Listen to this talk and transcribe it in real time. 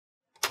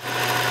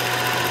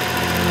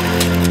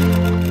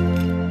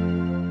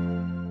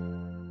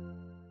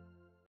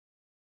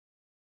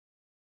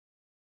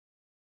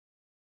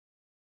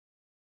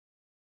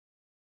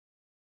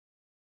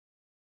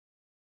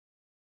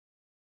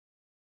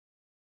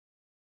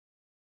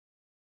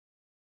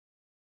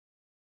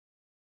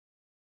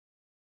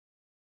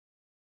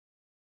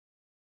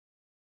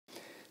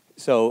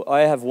So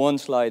I have one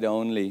slide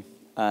only,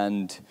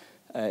 and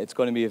it's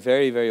going to be a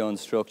very, very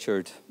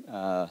unstructured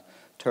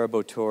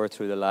turbo tour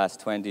through the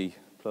last 20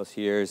 plus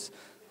years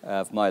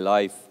of my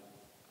life.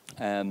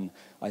 I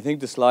think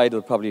the slide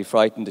will probably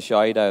frighten the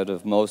shite out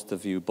of most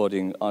of you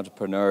budding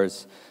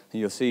entrepreneurs. And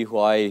you'll see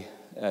why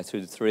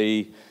through the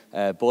three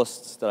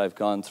busts that I've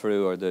gone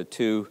through, or the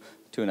two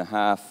and a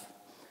half.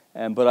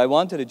 But I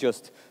wanted to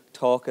just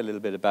talk a little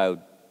bit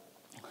about,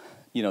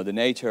 you know, the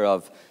nature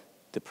of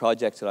the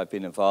projects that I've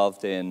been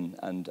involved in,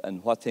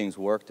 and what things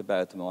worked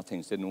about them, what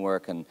things didn't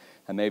work, and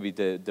maybe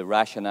the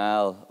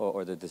rationale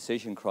or the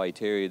decision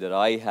criteria that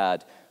I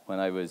had when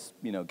I was,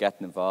 you know,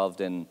 getting involved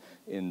in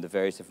the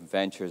various different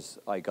ventures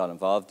I got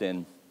involved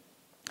in.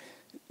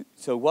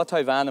 So what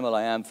type of animal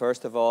I am,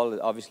 first of all,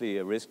 obviously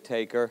a risk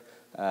taker,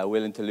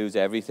 willing to lose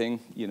everything,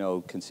 you know,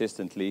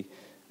 consistently.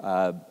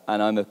 And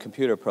I'm a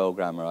computer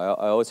programmer.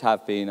 I always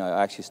have been.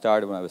 I actually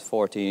started when I was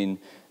 14,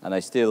 and I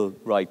still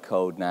write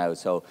code now.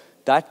 So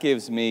that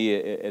gives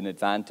me an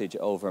advantage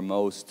over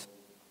most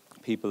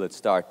people that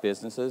start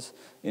businesses,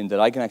 in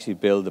that I can actually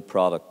build the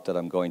product that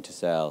I'm going to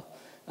sell.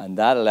 And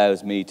that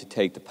allows me to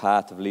take the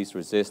path of least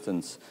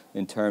resistance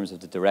in terms of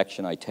the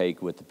direction I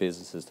take with the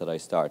businesses that I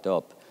start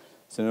up.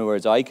 So in other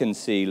words, I can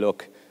see,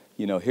 look,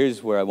 you know,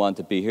 here's where I want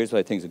to be, here's what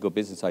I think is a good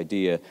business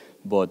idea,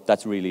 but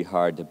that's really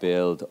hard to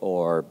build,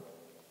 or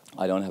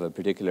I don't have a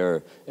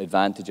particular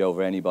advantage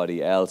over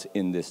anybody else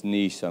in this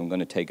niche, so I'm going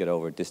to take it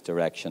over this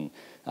direction.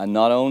 And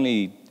not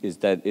only is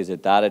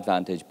it that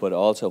advantage, but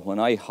also when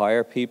I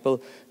hire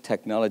people,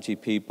 technology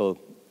people,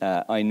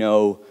 I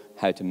know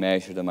how to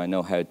measure them, I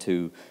know how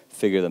to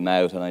figure them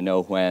out, and I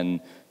know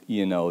when,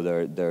 you know,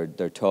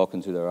 they're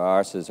talking through their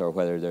arses or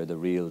whether they're the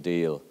real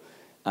deal.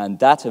 And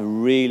that's a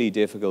really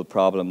difficult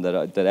problem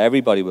that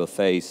everybody will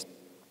face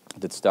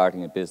that's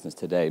starting a business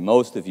today.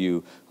 Most of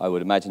you, I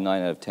would imagine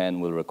 9 out of 10,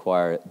 will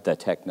require the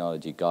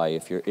technology guy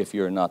if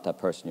you're not that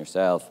person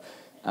yourself.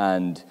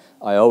 And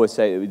I always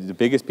say the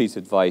biggest piece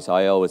of advice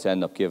I always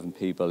end up giving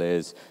people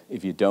is,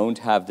 if you don't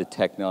have the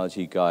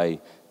technology guy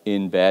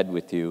in bed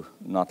with you,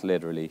 not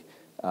literally,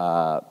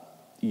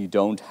 you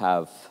don't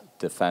have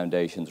the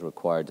foundations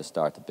required to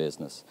start the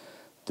business.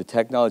 The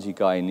technology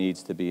guy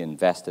needs to be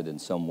invested in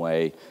some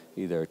way,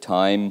 either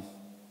time,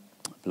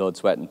 blood,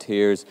 sweat, and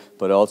tears,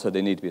 but also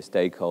they need to be a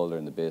stakeholder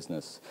in the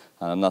business.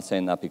 And I'm not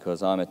saying that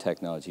because I'm a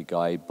technology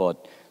guy,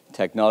 but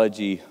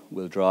technology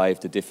will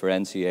drive the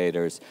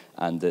differentiators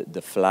and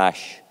the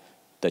flash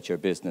that your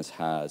business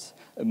has.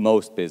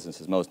 Most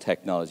businesses, most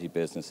technology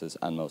businesses,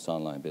 and most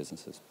online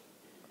businesses.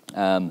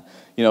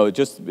 You know,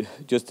 just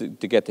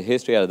to get the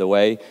history out of the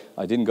way,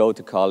 I didn't go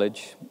to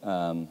college.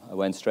 I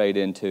went straight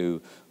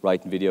into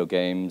writing video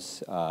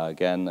games.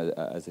 Again,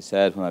 as I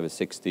said, when I was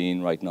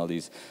 16, writing all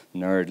these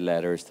nerd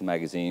letters to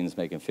magazines,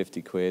 making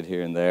 50 quid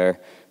here and there.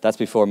 That's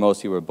before most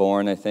of you were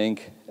born, I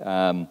think.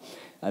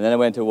 And then I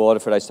went to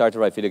Waterford. I started to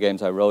write video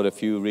games. I wrote a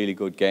few really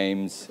good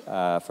games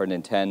for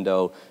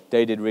Nintendo.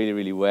 They did really,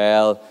 really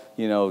well.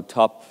 You know,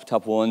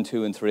 top 1,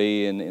 2, and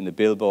 3 in the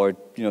Billboard,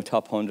 you know,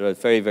 top 100.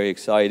 Very, very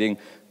exciting.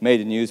 Made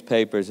the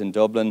newspapers in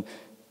Dublin.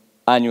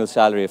 Annual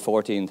salary of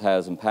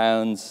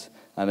 £14,000,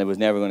 and I was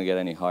never going to get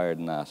any higher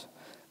than that,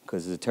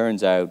 because as it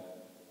turns out,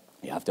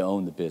 you have to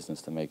own the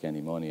business to make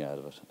any money out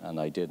of it, and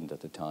I didn't at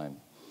the time.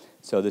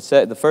 So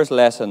the first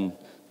lesson,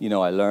 you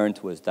know, I learned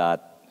was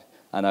that,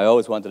 and I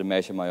always wanted to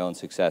measure my own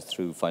success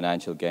through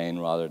financial gain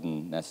rather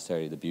than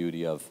necessarily the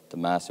beauty of the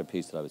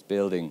masterpiece that I was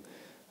building.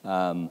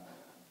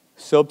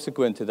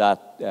 Subsequent to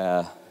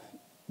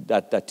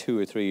that 2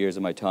 or 3 years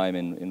of my time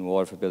in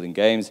Waterford building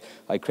games,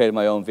 I created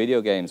my own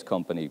video games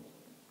company.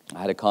 I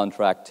had a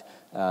contract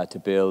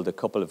to build a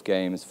couple of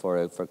games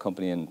for a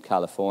company in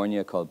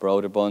California called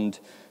Broderbund,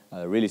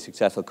 a really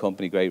successful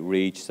company, great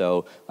reach.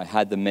 So I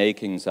had the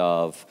makings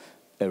of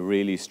a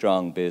really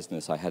strong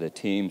business. I had a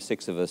team,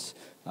 6 of us.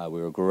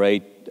 We were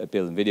great at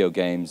building video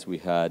games. We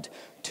had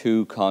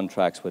 2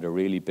 contracts with a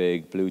really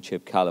big blue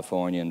chip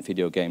Californian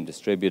video game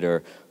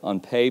distributor.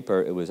 On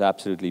paper, it was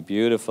absolutely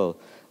beautiful.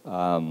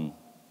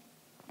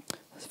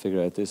 Let's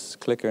figure out this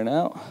clicker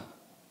now.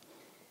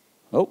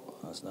 Oh,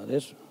 that's not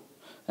it.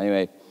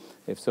 Anyway,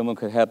 if someone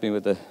could help me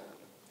with if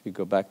you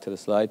go back to the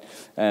slide.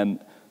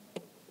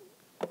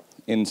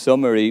 In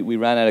summary, we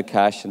ran out of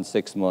cash in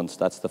 6 months.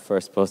 That's the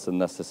first bust,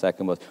 and that's the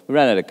second bust. We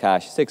ran out of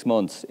cash 6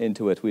 months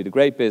into it. We had a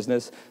great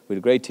business, we had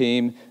a great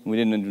team, and we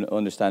didn't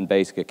understand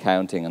basic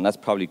accounting, and that's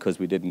probably because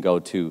we didn't go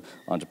to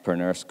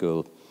entrepreneur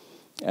school.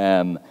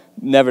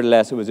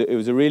 Nevertheless, it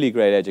was a really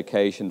great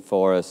education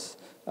for us,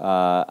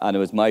 and it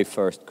was my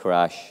first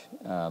crash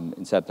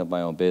in setting up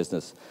my own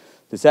business.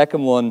 The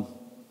second one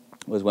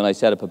was when I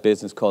set up a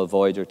business called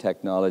Voyager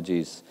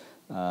Technologies.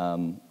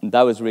 And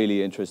that was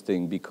really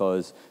interesting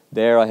because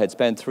there I had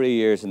spent 3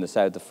 years in the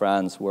south of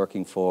France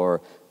working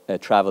for a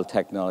travel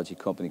technology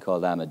company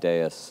called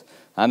Amadeus.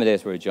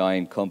 Amadeus were a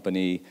giant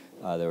company.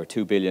 There were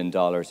 $2 billion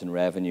in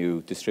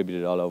revenue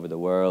distributed all over the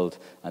world,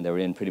 and they were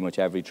in pretty much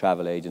every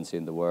travel agency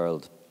in the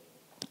world.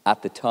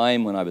 At the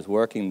time when I was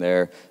working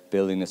there,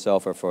 building the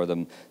software for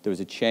them, there was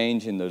a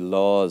change in the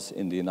laws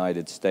in the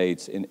United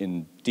States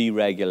in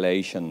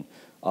deregulation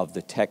of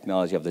the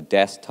technology of the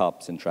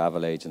desktops in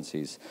travel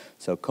agencies.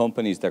 So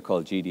companies, they're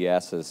called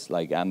GDSs,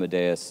 like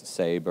Amadeus,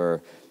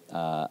 Sabre,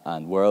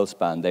 and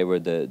WorldSpan, they were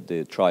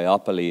the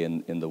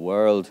triopoly in the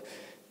world.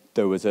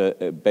 There was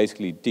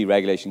basically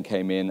deregulation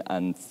came in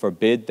and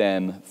forbid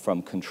them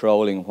from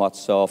controlling what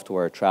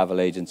software travel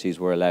agencies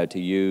were allowed to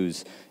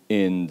use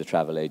in the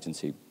travel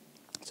agency.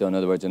 So in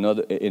other words,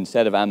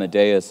 instead of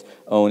Amadeus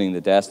owning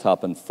the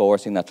desktop and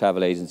forcing that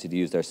travel agency to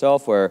use their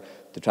software,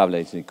 the travel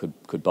agency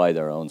could buy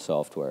their own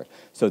software.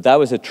 So that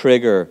was a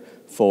trigger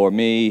for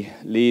me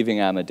leaving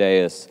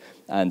Amadeus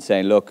and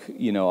saying, look,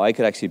 you know, I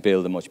could actually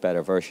build a much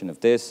better version of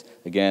this.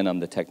 Again,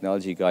 I'm the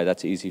technology guy.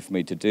 That's easy for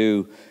me to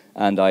do.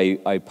 And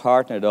I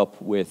partnered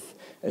up with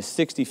a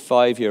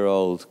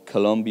 65-year-old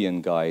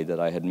Colombian guy that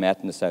I had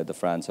met in the south of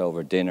France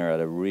over dinner at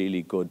a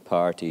really good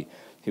party.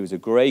 He was a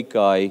great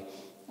guy.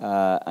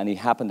 And he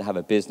happened to have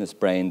a business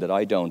brain that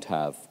I don't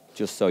have.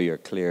 Just so you're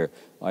clear,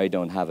 I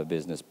don't have a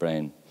business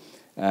brain.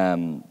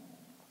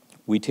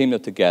 We teamed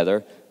up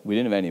together. We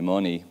didn't have any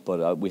money,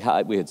 but we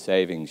had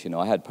savings. You know,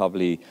 I had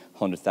probably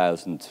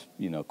 100,000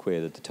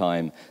 quid at the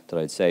time that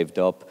I'd saved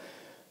up,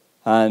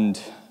 and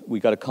we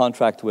got a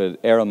contract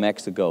with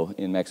Aeromexico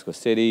in Mexico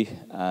City,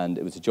 and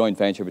it was a joint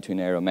venture between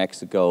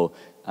Aeromexico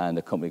and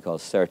a company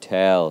called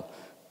Certel.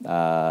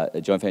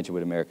 A joint venture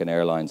with American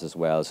Airlines as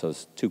well. So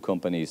two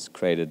companies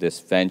created this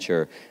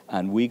venture,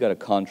 and we got a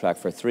contract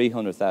for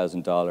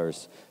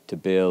 $300,000 to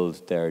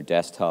build their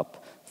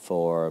desktop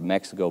for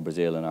Mexico,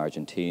 Brazil, and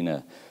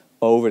Argentina.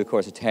 Over the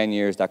course of 10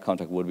 years, that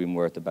contract would have been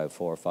worth about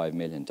 $4 or $5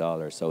 million.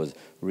 So it was a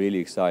really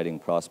exciting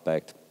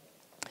prospect.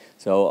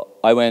 So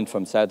I went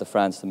from south of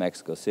France to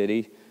Mexico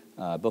City,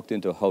 booked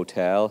into a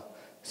hotel,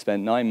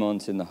 spent 9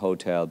 months in the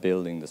hotel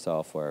building the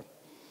software.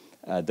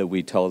 That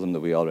we told them that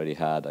we already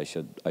had, I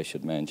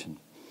should mention.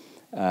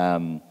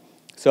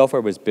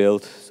 Software was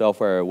built,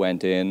 software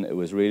went in, it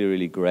was really,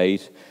 really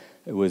great.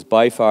 It was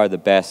by far the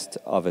best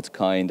of its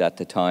kind at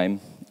the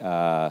time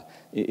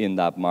in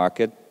that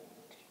market,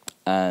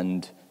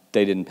 and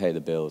they didn't pay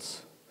the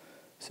bills.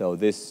 So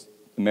this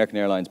American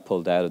Airlines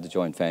pulled out of the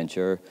joint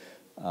venture.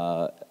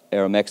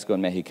 Aeromexico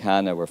and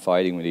Mexicana were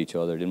fighting with each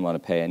other, didn't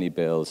want to pay any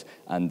bills,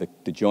 and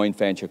the joint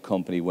venture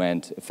company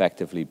went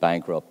effectively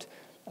bankrupt.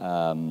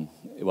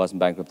 It wasn't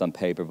bankrupt on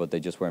paper, but they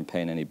just weren't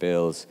paying any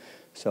bills.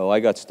 So I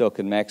got stuck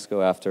in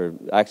Mexico after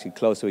actually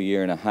close to a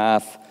year and a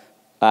half,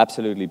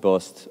 absolutely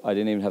bust. I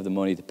didn't even have the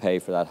money to pay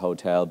for that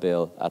hotel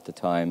bill at the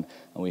time,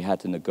 and we had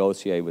to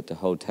negotiate with the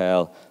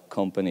hotel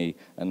company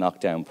a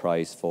knockdown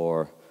price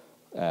for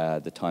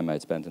the time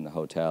I'd spent in the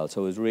hotel.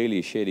 So it was really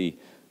a shitty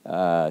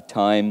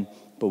time,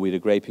 but we had a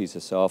great piece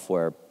of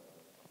software.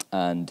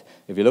 And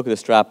if you look at the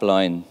strap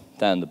line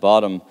down the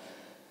bottom,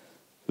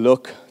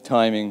 luck,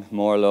 timing,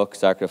 more luck,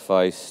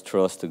 sacrifice,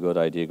 trust, a good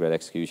idea, great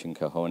execution,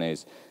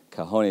 cojones.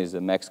 Cojones is a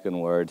Mexican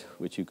word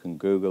which you can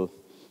Google,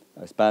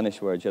 a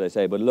Spanish word, should I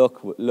say, but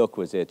luck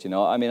was it, you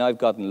know. I mean, I've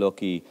gotten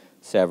lucky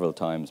several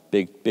times,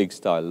 big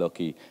style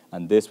lucky,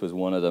 and this was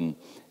one of them.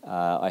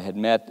 I had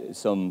met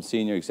some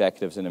senior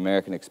executives in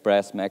American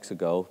Express,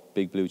 Mexico,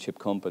 big blue chip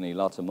company,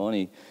 lots of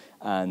money,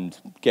 and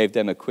gave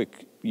them a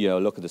quick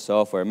look at the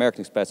software.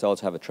 American Express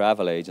also have a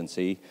travel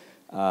agency,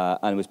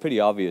 and it was pretty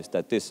obvious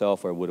that this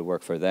software would have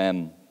worked for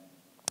them.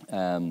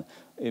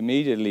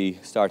 Immediately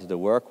started to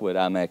work with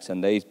Amex,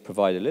 and they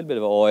provided a little bit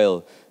of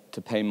oil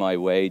to pay my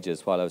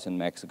wages while I was in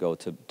Mexico,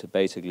 to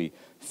basically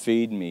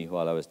feed me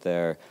while I was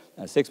there.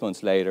 6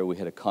 months later, we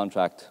had a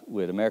contract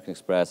with American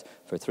Express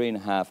for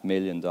 $3.5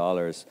 million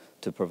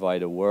to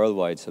provide a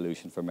worldwide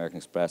solution for American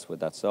Express with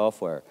that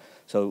software.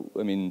 So,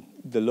 I mean,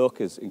 the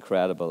luck is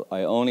incredible.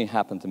 I only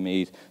happened to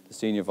meet the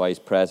senior vice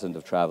president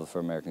of travel for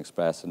American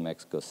Express in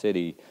Mexico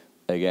City,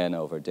 again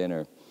over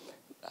dinner.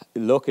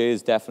 Luck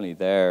is definitely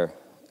there.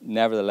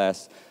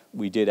 Nevertheless,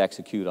 we did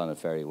execute on it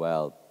very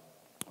well.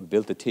 We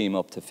built the team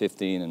up to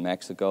 15 in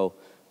Mexico,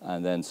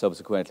 and then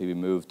subsequently we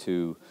moved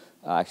to,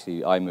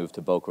 I moved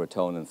to Boca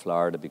Raton in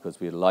Florida because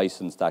we had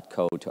licensed that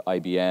code to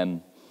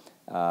IBM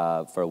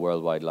for a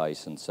worldwide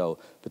license. So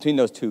between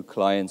those two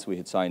clients, we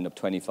had signed up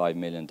 $25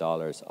 million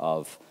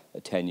of a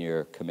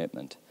 10-year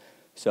commitment.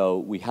 So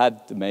we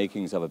had the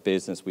makings of a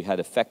business. We had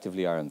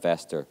effectively our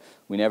investor.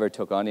 We never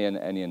took on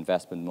any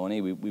investment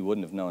money. We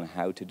wouldn't have known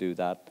how to do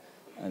that.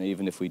 And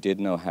even if we did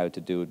know how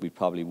to do it, we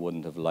probably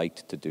wouldn't have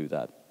liked to do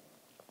that.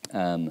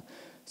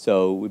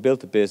 So we built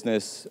the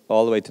business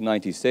all the way to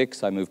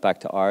 96. I moved back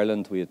to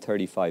Ireland. We had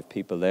 35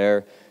 people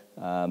there.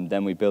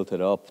 Then we built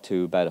it up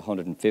to about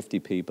 150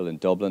 people in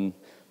Dublin,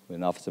 with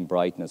an office in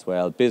Brighton as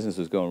well. Business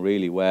was going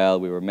really well.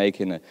 We were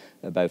making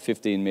about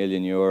 15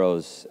 million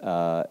euros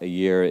a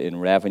year in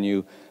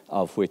revenue,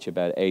 of which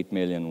about 8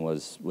 million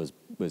was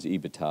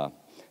EBITDA.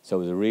 So it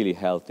was a really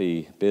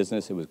healthy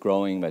business. It was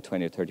growing by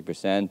 20 or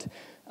 30%.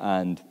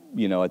 And,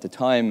 at the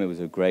time, it was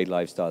a great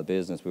lifestyle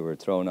business. We were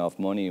throwing off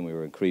money and we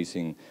were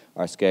increasing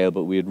our scale,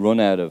 but we had run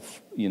out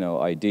of,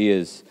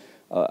 ideas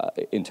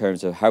in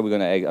terms of how are we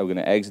going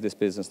to exit this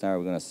business now? Are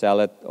we going to sell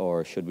it,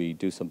 or should we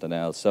do something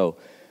else? So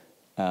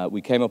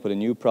we came up with a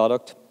new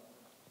product,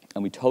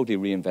 and we totally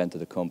reinvented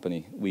the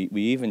company. We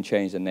even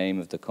changed the name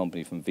of the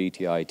company from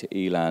VTI to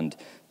Eland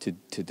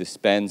to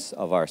dispense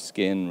of our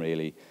skin,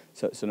 really.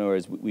 So in other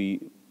words,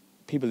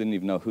 people didn't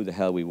even know who the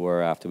hell we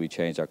were after we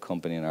changed our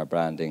company and our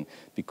branding,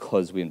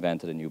 because we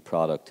invented a new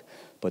product.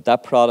 But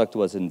that product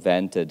was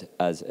invented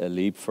as a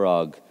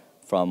leapfrog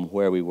from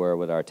where we were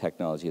with our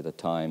technology at the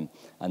time.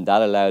 And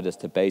that allowed us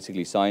to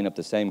basically sign up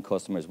the same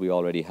customers we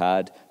already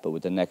had, but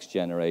with the next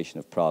generation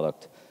of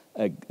product.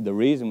 The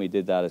reason we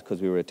did that is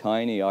because we were a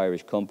tiny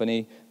Irish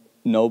company.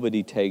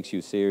 Nobody takes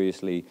you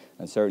seriously,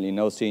 and certainly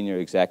no senior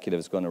executive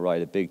is going to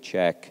write a big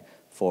check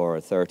for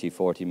a 30,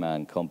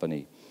 40-man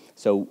company.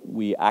 So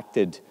we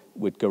acted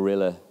with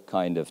guerrilla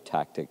kind of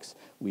tactics.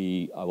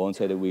 I won't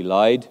say that we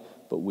lied,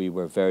 but we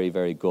were very,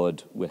 very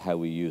good with how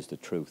we used the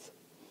truth.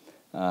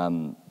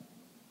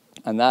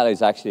 And that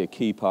is actually a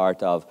key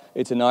part of,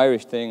 it's an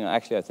Irish thing.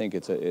 Actually, I think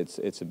it's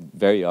a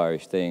very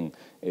Irish thing.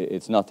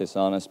 It's not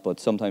dishonest, but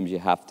sometimes you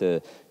have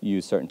to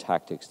use certain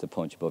tactics to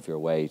punch above your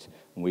weight.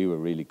 And we were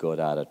really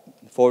good at it.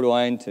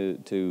 Fortwine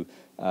to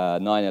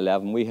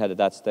 9/11, we had at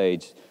that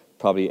stage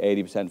probably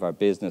 80% of our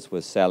business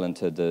was selling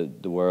to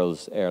the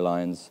world's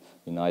airlines,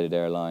 United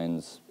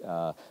Airlines.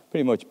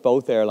 Pretty much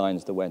both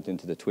airlines that went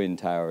into the Twin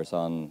Towers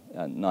on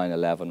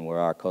 9/11 were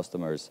our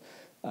customers.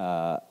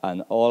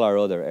 And all our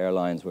other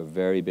airlines were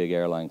very big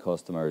airline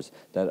customers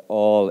that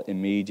all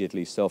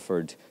immediately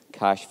suffered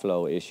cash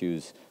flow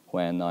issues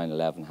when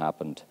 9/11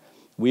 happened.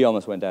 We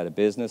almost went out of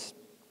business.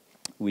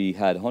 We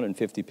had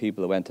 150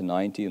 people that went to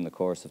 90 in the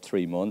course of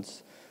 3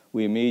 months.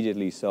 We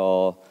immediately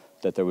saw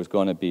that there was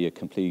going to be a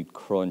complete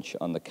crunch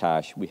on the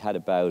cash. We had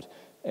about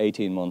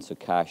 18 months of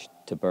cash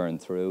to burn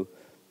through,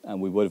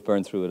 and we would have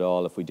burned through it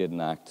all if we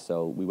didn't act.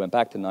 So we went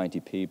back to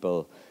 90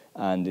 people.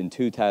 And in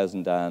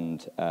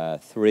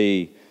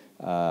 2003,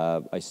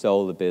 I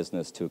sold the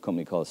business to a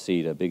company called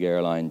SITA, a big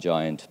airline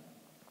giant.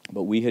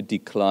 But we had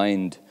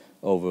declined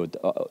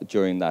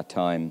during that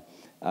time,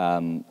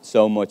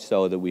 so much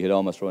so that we had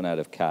almost run out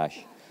of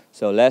cash.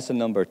 So lesson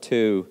number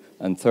 2,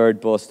 and third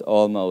bust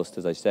almost,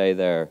 as I say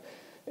there,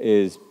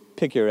 is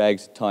pick your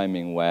exit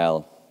timing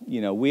well. You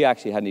know, we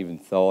actually hadn't even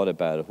thought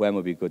about it. When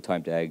would be a good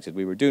time to exit?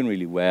 We were doing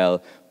really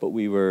well, but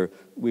we were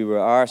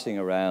arsing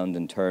around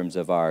in terms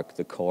of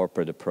the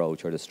corporate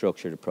approach or the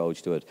structured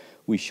approach to it.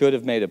 We should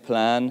have made a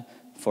plan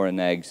for an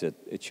exit.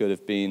 It should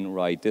have been,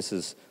 right, this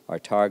is our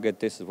target,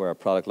 this is where our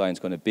product line is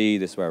going to be,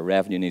 this is where our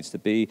revenue needs to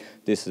be,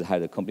 this is how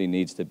the company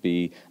needs to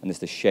be, and this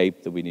is the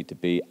shape that we need to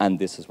be, and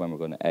this is when we're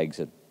going to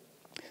exit.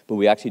 But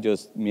we actually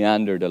just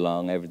meandered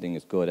along. Everything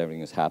is good,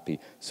 everything is happy.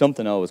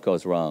 Something always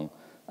goes wrong.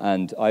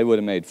 And I would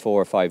have made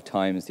 4 or 5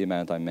 times the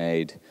amount I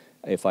made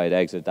if I had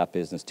exited that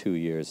business 2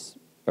 years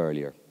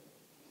earlier.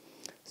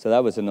 So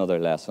that was another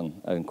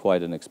lesson, and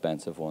quite an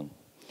expensive one.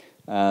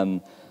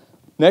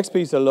 Next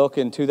piece of luck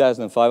in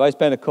 2005, I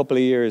spent a couple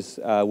of years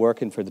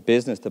working for the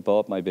business that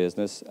bought my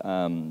business.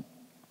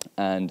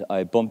 And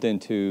I bumped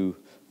into,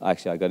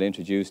 actually I got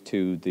introduced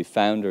to the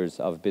founders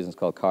of a business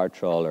called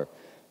CarTrawler.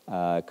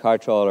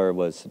 CarTrawler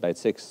was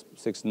about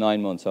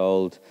 9 months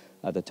old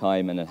at the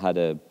time, and it had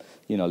a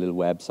little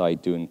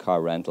website doing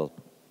car rental,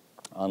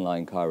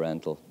 online car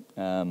rental.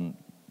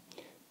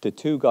 The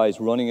 2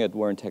 guys running it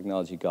weren't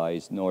technology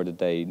guys, nor did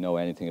they know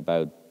anything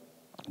about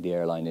the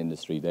airline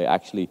industry. They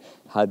actually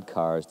had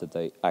cars that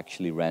they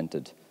actually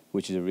rented,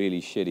 which is a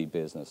really shitty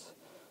business.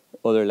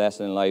 Other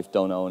lesson in life,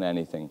 don't own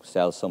anything.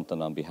 Sell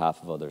something on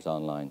behalf of others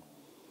online.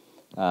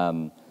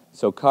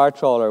 So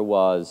CarTrawler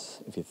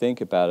was, if you think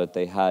about it,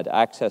 they had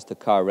access to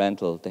car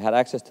rental. They had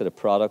access to the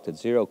product at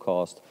 0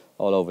 cost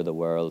all over the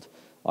world.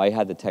 I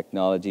had the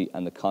technology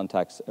and the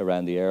contacts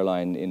around the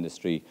airline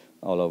industry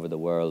all over the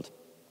world.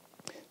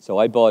 So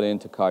I bought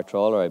into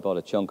CarTrawler. I bought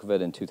a chunk of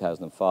it in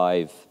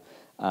 2005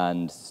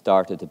 and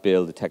started to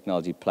build a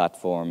technology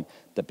platform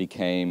that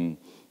became,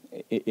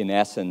 in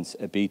essence,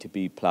 a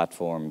B2B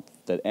platform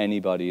that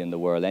anybody in the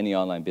world, any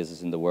online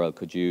business in the world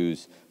could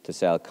use to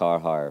sell car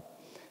hire.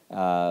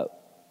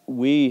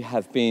 We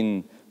have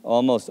been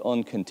almost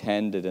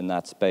uncontended in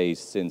that space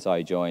since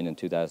I joined in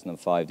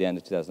 2005, the end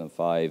of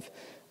 2005.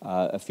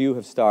 A few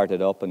have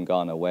started up and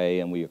gone away,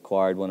 and we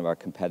acquired one of our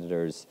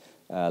competitors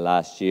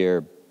last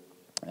year,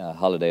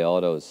 Holiday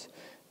Autos.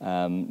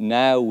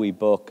 Now we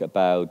book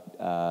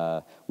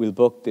we'll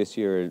book this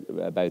year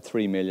about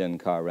 3 million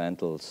car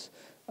rentals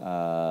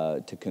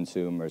to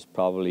consumers,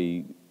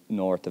 probably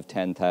north of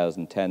 10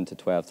 to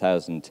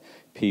 12,000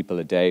 people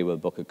a day will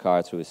book a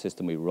car through a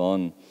system we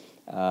run.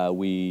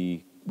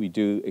 We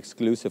do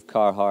exclusive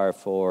car hire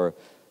for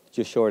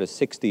just short of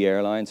 60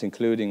 airlines,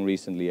 including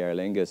recently Aer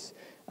Lingus,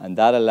 and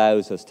that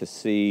allows us to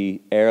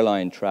see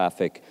airline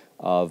traffic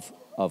of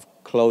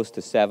close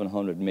to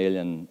 700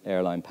 million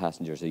airline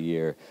passengers a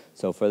year.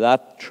 So for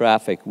that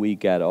traffic, we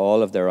get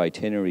all of their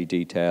itinerary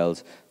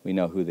details. We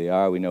know who they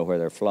are, we know where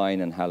they're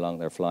flying and how long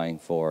they're flying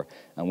for,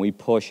 and we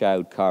push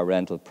out car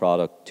rental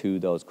product to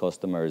those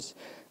customers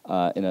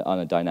on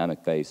a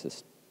dynamic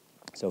basis.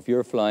 So if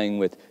you're flying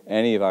with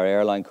any of our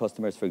airline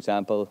customers, for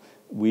example,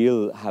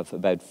 we'll have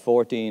about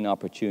 14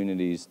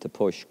 opportunities to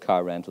push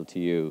car rental to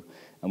you.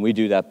 And we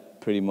do that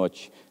pretty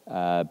much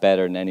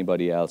better than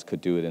anybody else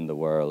could do it in the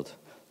world.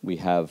 We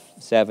have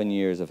 7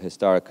 years of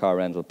historic car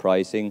rental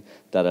pricing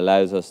that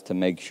allows us to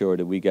make sure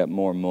that we get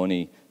more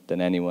money than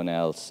anyone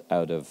else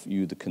out of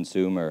you, the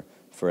consumer,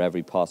 for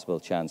every possible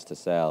chance to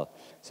sell.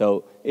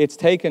 So it's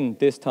taken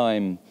this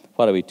time,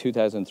 what are we,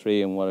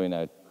 2003, and what are we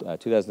now,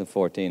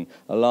 2014,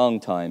 a long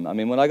time. I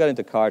mean, when I got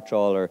into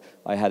CarTrawler,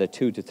 I had a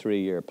 2 to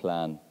 3 year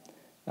plan.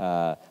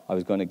 I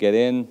was going to get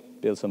in,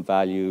 build some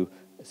value,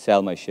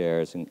 sell my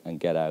shares, and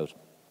get out.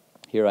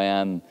 Here I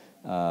am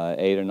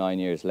 8 or 9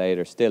 years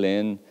later, still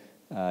in.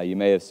 You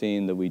may have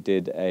seen that we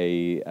did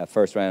a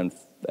first round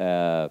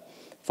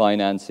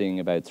financing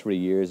about 3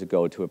 years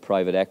ago to a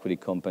private equity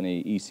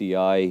company,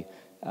 ECI,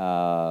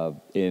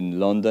 in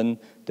London,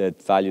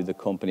 that valued the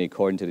company,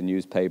 according to the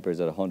newspapers,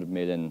 at €100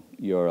 million.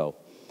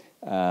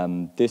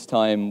 This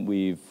time,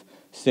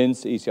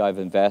 since ECI have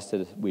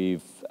invested,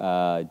 we've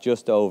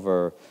just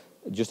over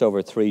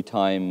 3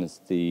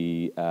 times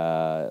the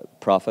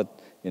profit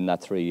in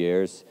that 3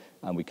 years,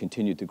 and we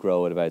continue to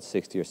grow at about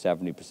 60 or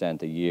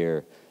 70% a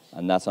year,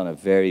 and that's on a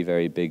very,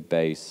 very big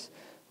base.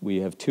 We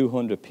have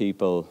 200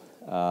 people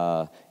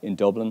in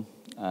Dublin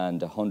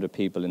and 100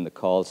 people in the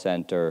call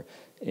center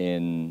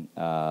in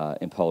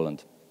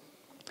Poland.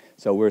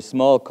 So we're a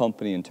small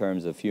company in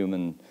terms of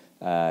human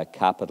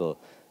capital,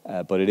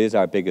 but it is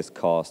our biggest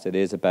cost. It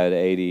is about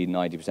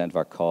 80-90% of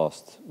our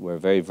cost. We're a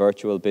very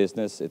virtual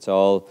business. It's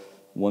all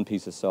one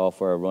piece of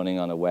software running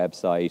on a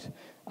website,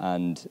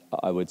 and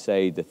I would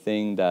say the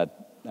thing that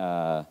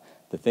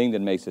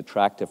makes it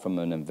attractive from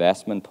an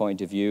investment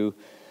point of view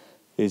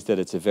is that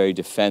it's a very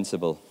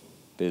defensible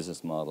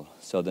business model.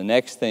 So the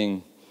next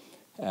thing,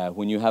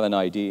 when you have an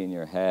idea in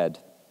your head,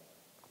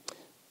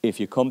 if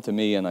you come to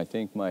me, and I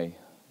think my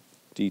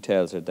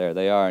details are there,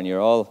 they are, and you're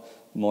all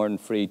more than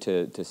free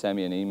to send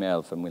me an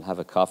email, and we'll have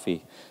a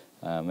coffee,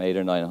 800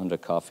 or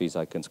 900 coffees.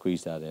 I can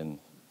squeeze that in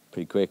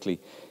pretty quickly.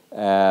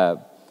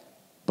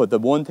 But the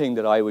one thing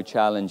that I would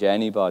challenge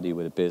anybody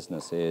with a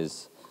business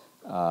is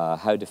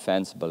how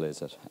defensible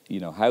is it?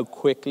 You know, how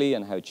quickly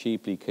and how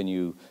cheaply can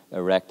you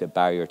erect a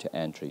barrier to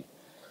entry?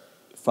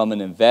 From an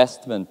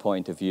investment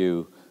point of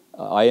view,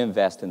 I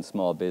invest in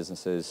small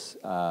businesses,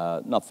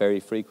 not very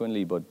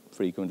frequently, but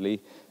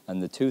frequently.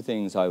 And the two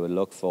things I would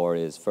look for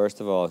is,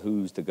 first of all,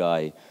 who's the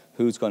guy?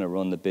 Who's going to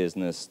run the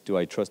business? Do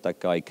I trust that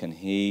guy? Can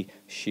he,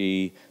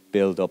 she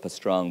build up a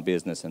strong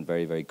business, and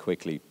very, very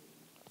quickly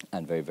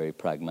and very, very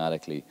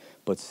pragmatically?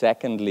 But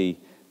secondly,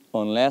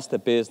 unless the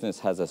business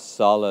has a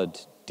solid,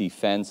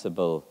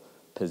 defensible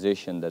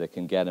position that it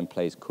can get in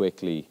place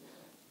quickly,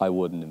 I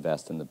wouldn't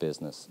invest in the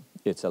business.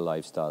 It's a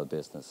lifestyle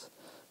business.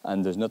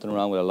 And there's nothing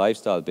wrong with a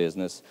lifestyle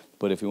business,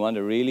 but if you want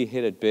to really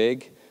hit it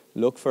big,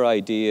 look for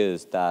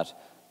ideas that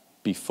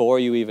before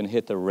you even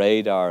hit the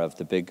radar of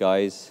the big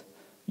guys,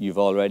 you've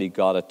already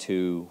got it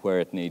to where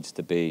it needs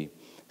to be.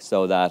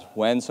 So that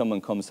when someone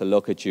comes to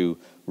look at you,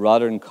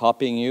 rather than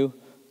copying you,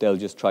 they'll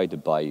just try to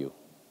buy you,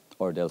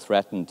 or they'll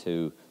threaten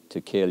to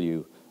kill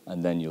you,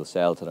 and then you'll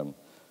sell to them.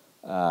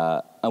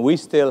 And we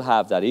still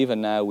have that.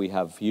 Even now, we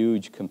have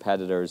huge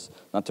competitors,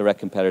 not direct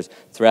competitors,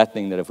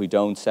 threatening that if we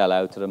don't sell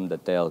out to them,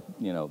 that they'll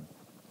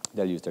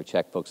use their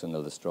checkbooks and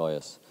they'll destroy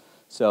us.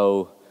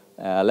 So,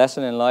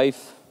 lesson in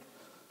life: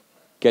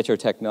 get your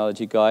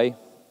technology guy,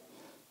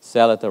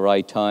 sell at the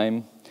right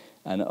time,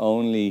 and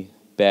only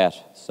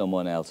bet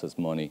someone else's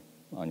money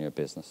on your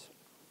business.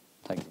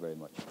 Thank you very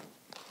much.